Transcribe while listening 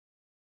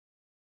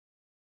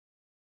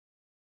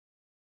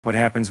what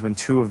happens when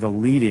two of the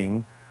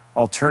leading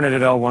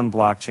alternative L1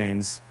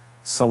 blockchains,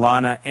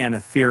 Solana and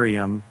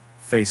Ethereum,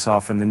 face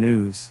off in the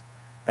news.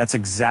 That's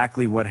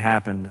exactly what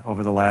happened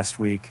over the last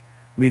week,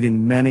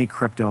 leaving many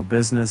crypto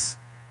business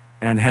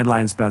and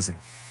headlines buzzing.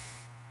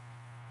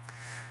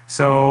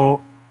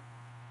 So,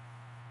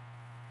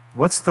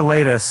 what's the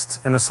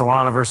latest in the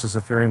Solana versus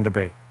Ethereum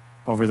debate?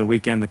 Over the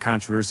weekend, the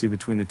controversy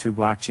between the two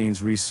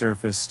blockchains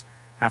resurfaced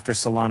after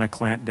Solana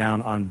clamped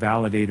down on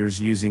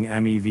validators using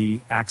MEV,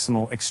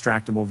 maximal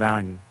extractable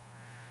value.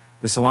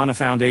 The Solana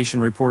Foundation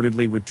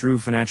reportedly withdrew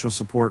financial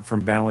support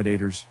from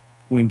validators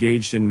who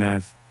engaged in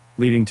MEV,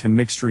 leading to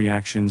mixed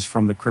reactions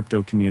from the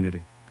crypto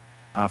community.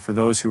 For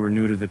those who are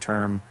new to the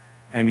term,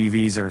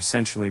 MEVs are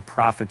essentially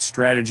profit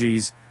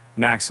strategies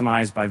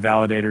maximized by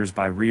validators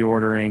by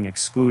reordering,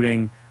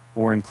 excluding,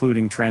 or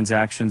including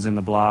transactions in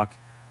the block.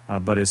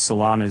 But is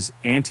Solana's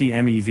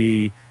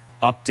anti-MEV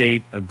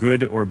update a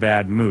good or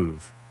bad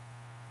move?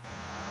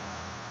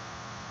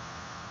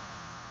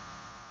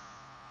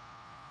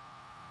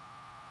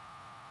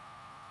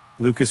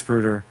 Lucas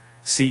Bruder,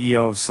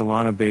 CEO of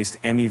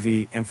Solana-based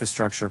MEV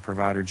infrastructure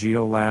provider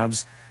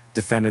GeoLabs,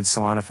 defended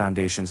Solana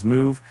Foundation's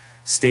move,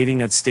 stating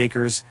that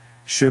stakers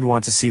should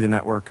want to see the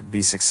network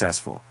be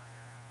successful.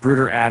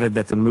 Bruder added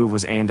that the move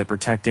was aimed at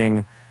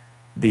protecting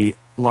the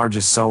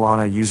largest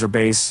Solana user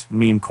base,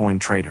 meme coin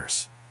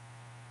traders.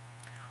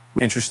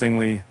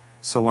 Interestingly,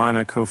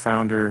 Solana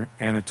co-founder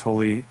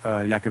Anatoly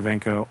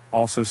Yakovenko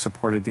also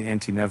supported the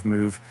anti-MEV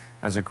move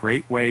as a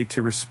great way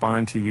to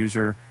respond to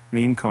user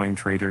meme coin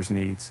traders'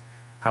 needs.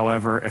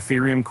 However,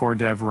 Ethereum core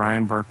dev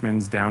Ryan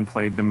Berkmans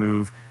downplayed the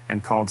move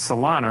and called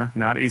Solana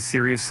not a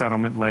serious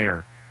settlement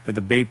layer. The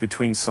debate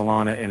between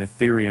Solana and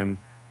Ethereum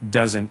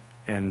doesn't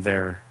end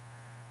there.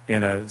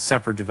 In a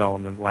separate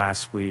development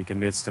last week,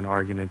 amidst an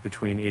argument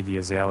between Iggy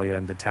Azalea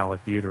and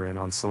Vitalik Buterin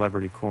on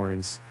celebrity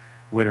coins,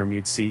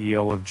 Wittermute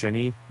CEO of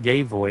Jenny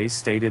Gayvoy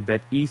stated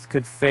that ETH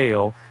could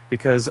fail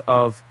because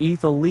of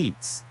ETH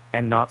elites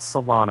and not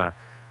Solana.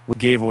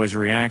 Gayvoy's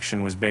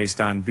reaction was based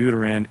on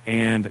Buterin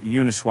and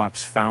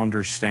Uniswap's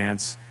founder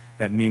stance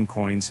that meme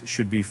coins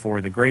should be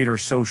for the greater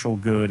social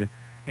good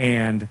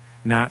and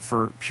not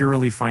for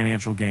purely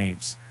financial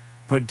gains.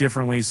 Put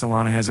differently,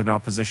 Solana has now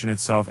positioned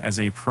itself as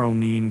a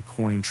pro-meme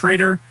coin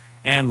trader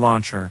and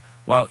launcher,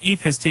 while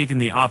ETH has taken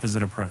the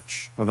opposite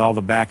approach. With all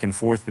the back and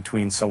forth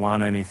between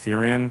Solana and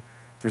Ethereum,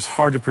 it's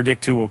hard to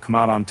predict who will come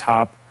out on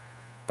top.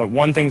 But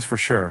one thing's for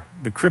sure,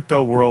 the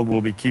crypto world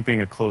will be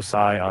keeping a close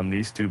eye on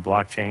these two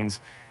blockchains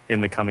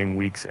in the coming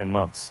weeks and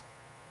months.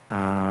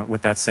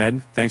 With that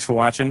said, thanks for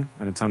watching,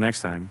 and until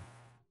next time.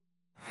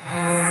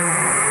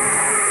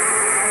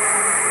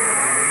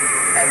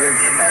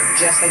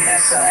 Just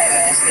because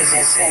Solana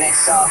is in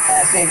itself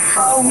as a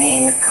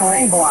pro-meme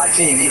coin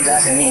blockchain, it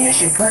doesn't mean you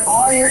should put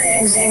all your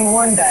eggs in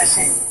one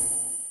basket.